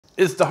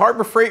Is the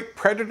Harbor Freight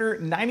Predator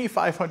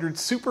 9500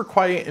 Super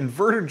Quiet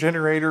Inverter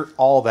Generator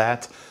all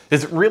that?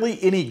 Is it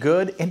really any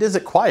good, and is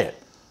it quiet?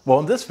 Well,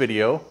 in this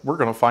video, we're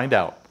going to find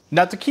out.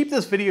 Now, to keep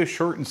this video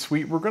short and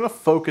sweet, we're going to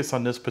focus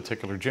on this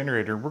particular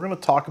generator. We're going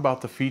to talk about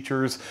the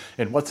features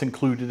and what's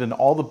included and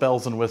all the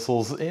bells and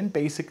whistles and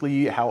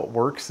basically how it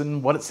works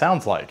and what it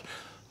sounds like.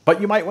 But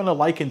you might want to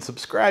like and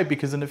subscribe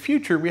because in the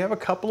future, we have a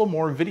couple of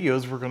more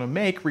videos we're going to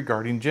make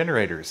regarding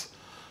generators.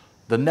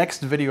 The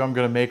next video I'm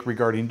going to make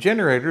regarding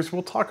generators,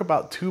 we'll talk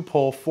about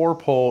 2-pole,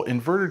 4-pole,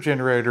 inverter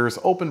generators,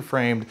 open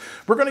framed.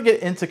 We're going to get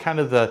into kind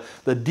of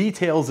the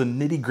details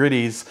and nitty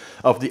gritties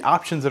of the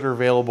options that are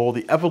available,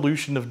 the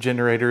evolution of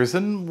generators,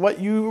 and what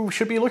you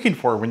should be looking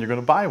for when you're going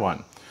to buy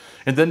one.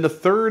 And then the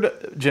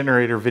third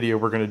generator video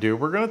we're going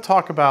to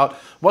talk about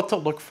what to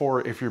look for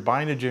if you're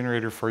buying a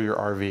generator for your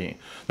RV.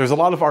 There's a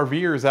lot of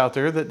RVers out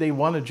there that they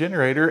want a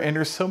generator, and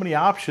there's so many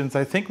options.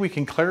 I think we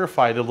can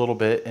clarify it a little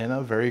bit in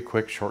a very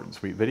quick, short and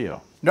sweet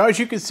video. Now, as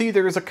you can see,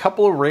 there's a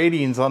couple of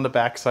ratings on the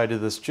back side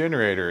of this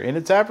generator, and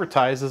it's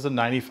advertised as a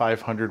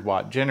 9,500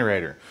 watt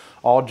generator.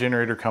 All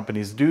generator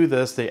companies do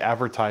this. They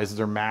advertise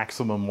their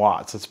maximum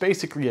watts. It's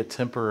basically a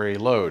temporary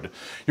load.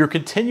 Your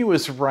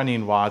continuous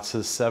running watts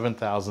is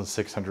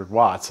 7,600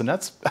 watts, and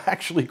that's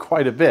actually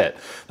quite a bit.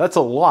 That's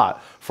a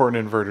lot for an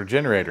inverter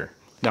generator.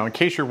 Now, in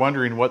case you're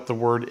wondering what the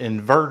word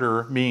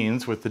inverter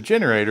means with the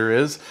generator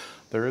is,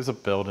 there is a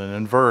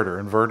built-in inverter.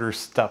 Inverters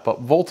step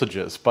up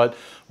voltages, but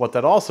what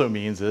that also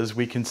means is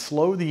we can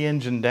slow the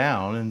engine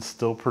down and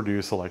still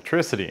produce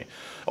electricity.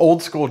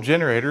 Old school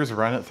generators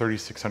run at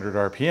 3,600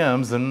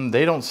 RPMs and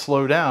they don't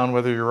slow down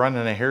whether you're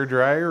running a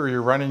hairdryer or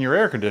you're running your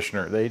air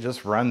conditioner. They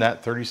just run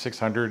that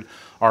 3,600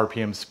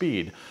 RPM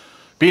speed.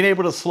 Being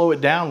able to slow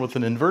it down with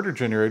an inverter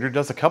generator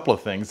does a couple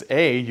of things.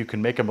 A, you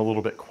can make them a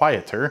little bit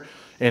quieter,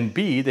 and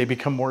B, they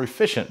become more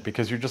efficient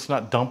because you're just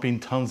not dumping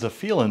tons of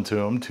fuel into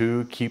them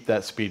to keep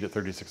that speed at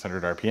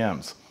 3,600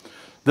 RPMs.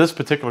 This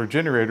particular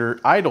generator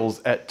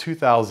idles at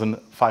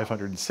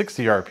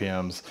 2,560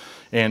 RPMs,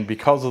 and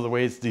because of the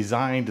way it's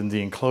designed and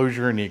the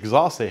enclosure and the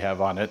exhaust they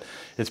have on it,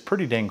 it's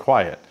pretty dang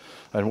quiet.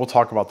 And we'll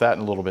talk about that in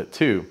a little bit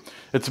too.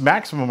 Its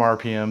maximum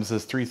RPMs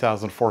is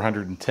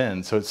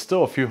 3,410, so it's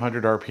still a few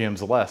hundred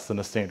RPMs less than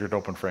a standard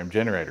open frame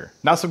generator.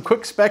 Now, some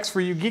quick specs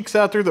for you geeks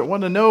out there that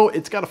want to know.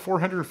 It's got a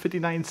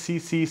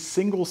 459cc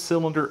single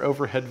cylinder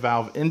overhead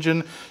valve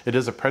engine. It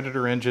is a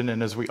Predator engine,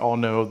 and as we all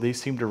know, they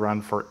seem to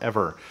run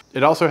forever.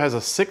 It also has a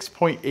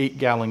 6.8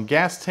 gallon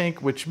gas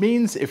tank, which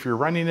means if you're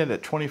running it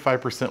at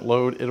 25%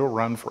 load, it'll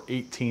run for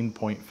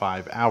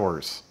 18.5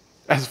 hours.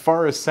 As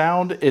far as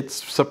sound, it's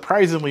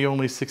surprisingly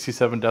only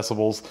 67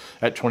 decibels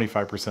at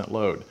 25%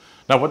 load.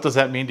 Now, what does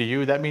that mean to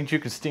you? That means you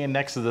can stand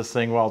next to this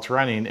thing while it's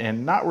running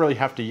and not really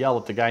have to yell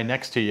at the guy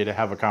next to you to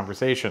have a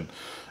conversation.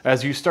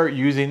 As you start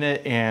using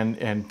it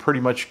and pretty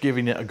much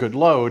giving it a good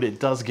load, it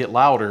does get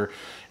louder.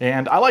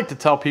 And I like to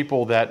tell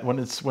people that when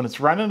it's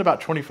running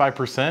about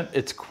 25%,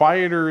 it's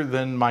quieter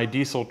than my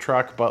diesel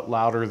truck, but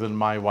louder than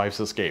my wife's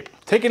Escape.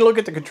 Taking a look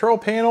at the control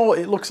panel,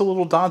 it looks a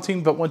little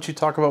daunting, but once you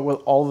talk about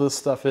what all this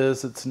stuff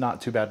is, it's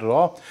not too bad at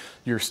all.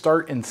 Your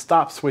start and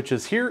stop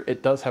switches here,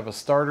 it does have a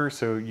starter,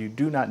 so you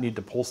do not need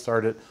to pull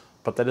start it,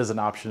 but that is an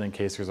option in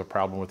case there's a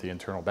problem with the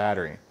internal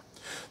battery.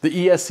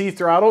 The ESC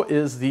throttle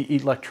is the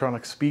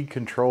electronic speed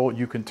control.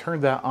 You can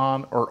turn that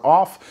on or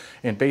off,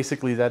 and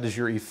basically that is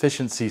your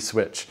efficiency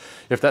switch.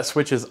 If that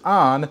switch is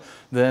on,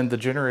 then the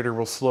generator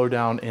will slow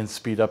down and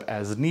speed up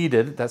as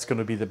needed. That's going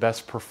to be the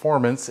best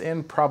performance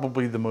and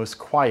probably the most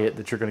quiet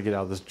that you're going to get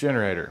out of this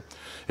generator.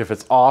 If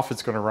it's off,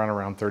 it's going to run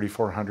around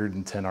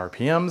 3,410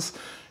 RPMs,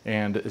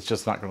 and it's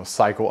just not going to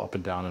cycle up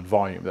and down in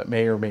volume. That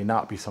may or may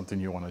not be something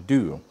you want to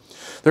do.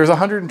 There's a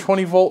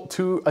 120 volt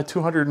to a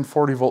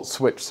 240 volt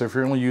switch. So if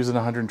you're only using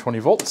 120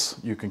 volts,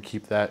 you can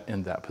keep that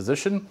in that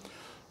position.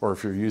 Or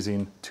if you're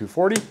using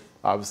 240,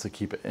 obviously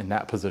keep it in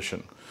that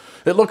position.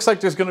 It looks like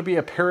there's going to be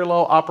a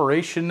parallel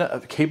operation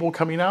cable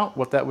coming out.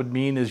 What that would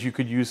mean is you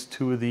could use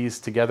two of these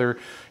together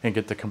and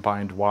get the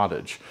combined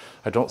wattage.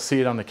 I don't see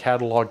it on the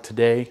catalog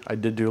today. I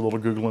did do a little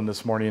Googling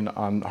this morning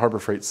on Harbor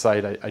Freight's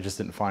site. I just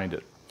didn't find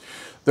it.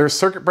 There's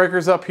circuit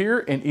breakers up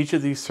here, and each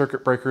of these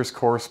circuit breakers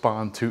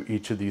correspond to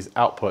each of these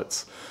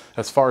outputs.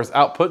 As far as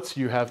outputs,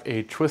 you have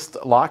a twist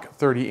lock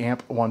 30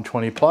 amp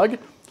 120 plug,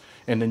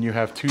 and then you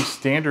have two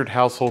standard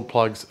household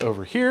plugs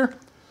over here,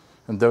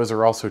 and those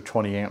are also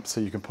 20 amps,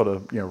 so you can put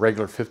a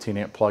regular 15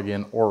 amp plug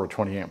in or a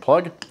 20 amp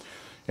plug.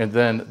 And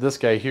then this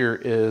guy here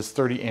is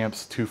 30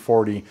 amps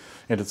 240,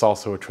 and it's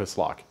also a twist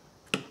lock.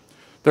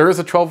 There is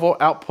a 12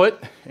 volt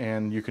output,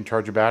 and you can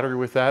charge a battery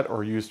with that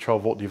or use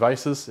 12 volt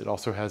devices. It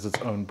also has its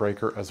own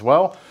breaker as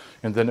well.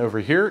 And then over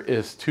here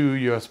is two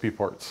USB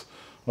ports.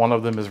 One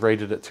of them is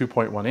rated at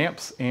 2.1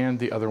 amps and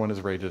the other one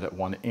is rated at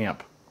 1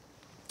 amp.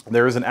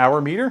 There is an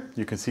hour meter.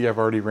 You can see I've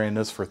already ran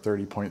this for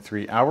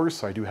 30.3 hours,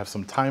 so I do have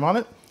some time on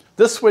it.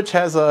 This switch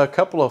has a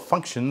couple of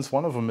functions.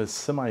 One of them is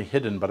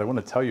semi-hidden, but I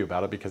want to tell you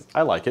about it because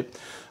I like it.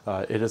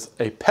 It is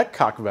a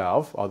petcock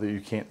valve, although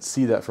you can't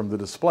see that from the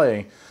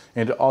display,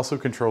 and it also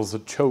controls the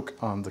choke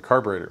on the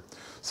carburetor.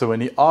 So in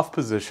the off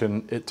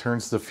position, it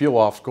turns the fuel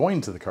off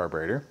going to the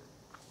carburetor.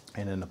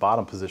 And in the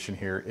bottom position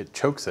here, it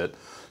chokes it.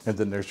 And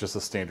then there's just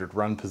a standard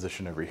run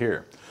position over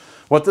here.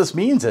 What this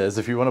means is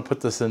if you want to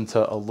put this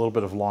into a little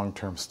bit of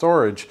long-term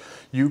storage,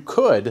 you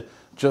could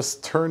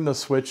just turn the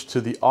switch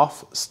to the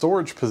off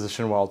storage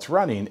position while it's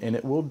running, and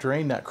it will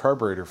drain that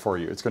carburetor for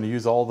you. It's going to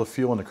use all the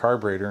fuel in the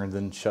carburetor and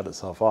then shut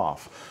itself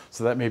off.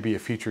 So that may be a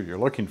feature you're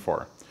looking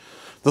for.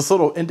 This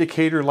little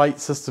indicator light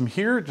system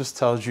here just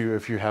tells you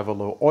if you have a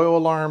low oil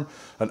alarm,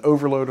 an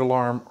overload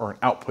alarm, or an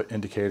output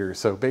indicator.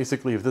 So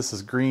basically if this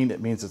is green,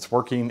 it means it's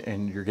working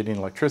and you're getting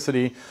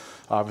electricity.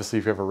 Obviously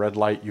if you have a red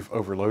light, you've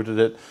overloaded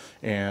it,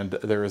 and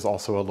there is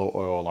also a low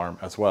oil alarm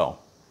as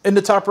well. In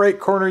the top right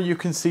corner, you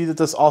can see that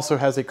this also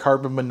has a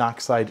carbon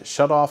monoxide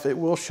shutoff. It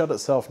will shut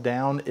itself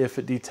down if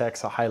it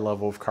detects a high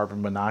level of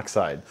carbon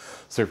monoxide.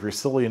 So if you're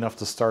silly enough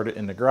to start it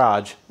in the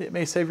garage, it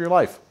may save your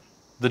life.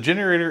 The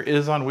generator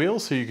is on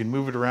wheels, so you can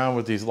move it around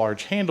with these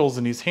large handles,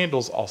 and these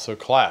handles also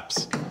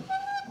collapse.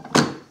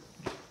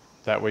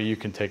 That way you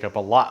can take up a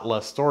lot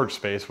less storage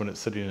space when it's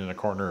sitting in a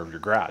corner of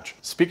your garage.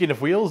 Speaking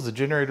of wheels, the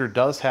generator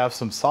does have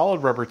some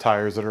solid rubber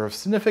tires that are of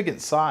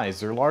significant size.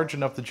 They're large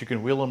enough that you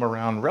can wheel them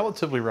around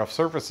relatively rough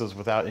surfaces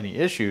without any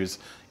issues,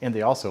 and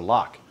they also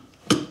lock.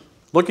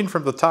 Looking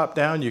from the top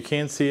down, you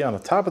can see on the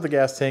top of the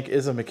gas tank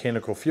is a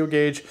mechanical fuel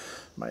gauge.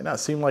 Might not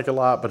seem like a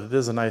lot, but it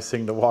is a nice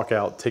thing to walk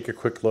out, take a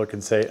quick look,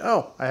 and say,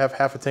 oh, I have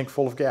half a tank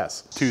full of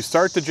gas. To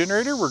start the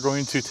generator, we're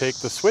going to take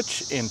the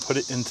switch and put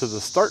it into the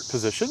start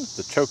position,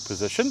 the choke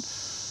position.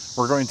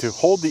 We're going to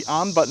hold the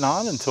on button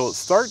on until it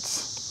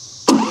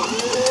starts.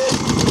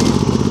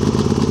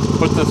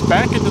 Put this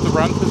back into the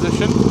run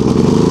position,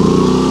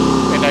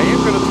 and I am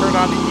going to turn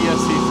on the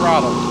ESC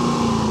throttle,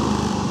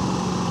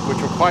 which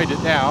will quiet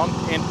it down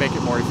and make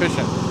it more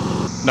efficient.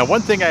 Now,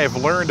 one thing I have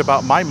learned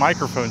about my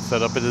microphone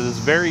setup is it is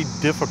very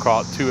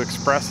difficult to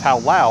express how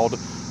loud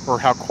or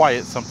how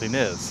quiet something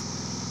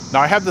is.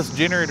 Now, I have this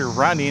generator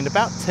running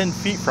about 10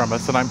 feet from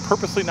us, and I'm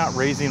purposely not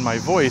raising my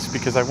voice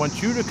because I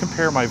want you to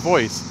compare my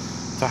voice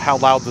to how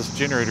loud this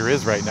generator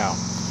is right now.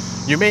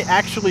 You may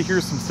actually hear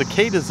some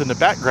cicadas in the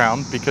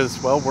background because,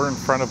 well, we're in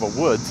front of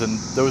a woods, and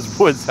those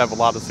woods have a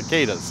lot of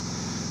cicadas.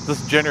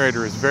 This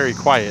generator is very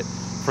quiet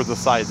for the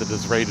size it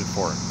is rated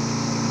for.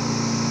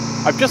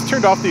 I've just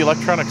turned off the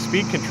electronic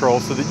speed control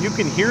so that you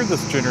can hear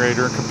this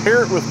generator,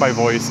 compare it with my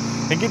voice,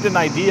 and get an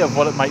idea of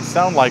what it might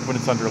sound like when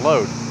it's under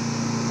load.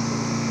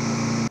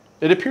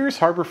 It appears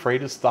Harbor Freight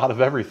has thought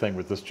of everything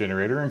with this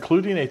generator,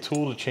 including a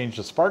tool to change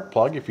the spark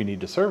plug if you need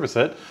to service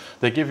it.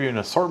 They give you an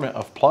assortment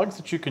of plugs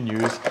that you can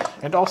use,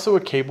 and also a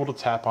cable to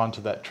tap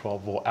onto that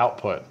 12-volt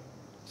output.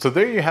 So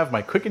there you have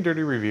my quick and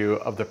dirty review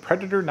of the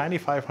Predator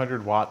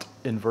 9500 watt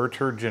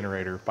inverter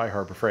generator by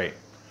Harbor Freight.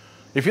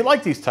 If you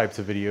like these types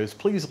of videos,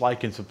 please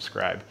like and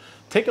subscribe.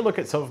 Take a look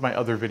at some of my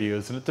other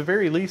videos, and at the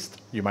very least,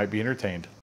 you might be entertained.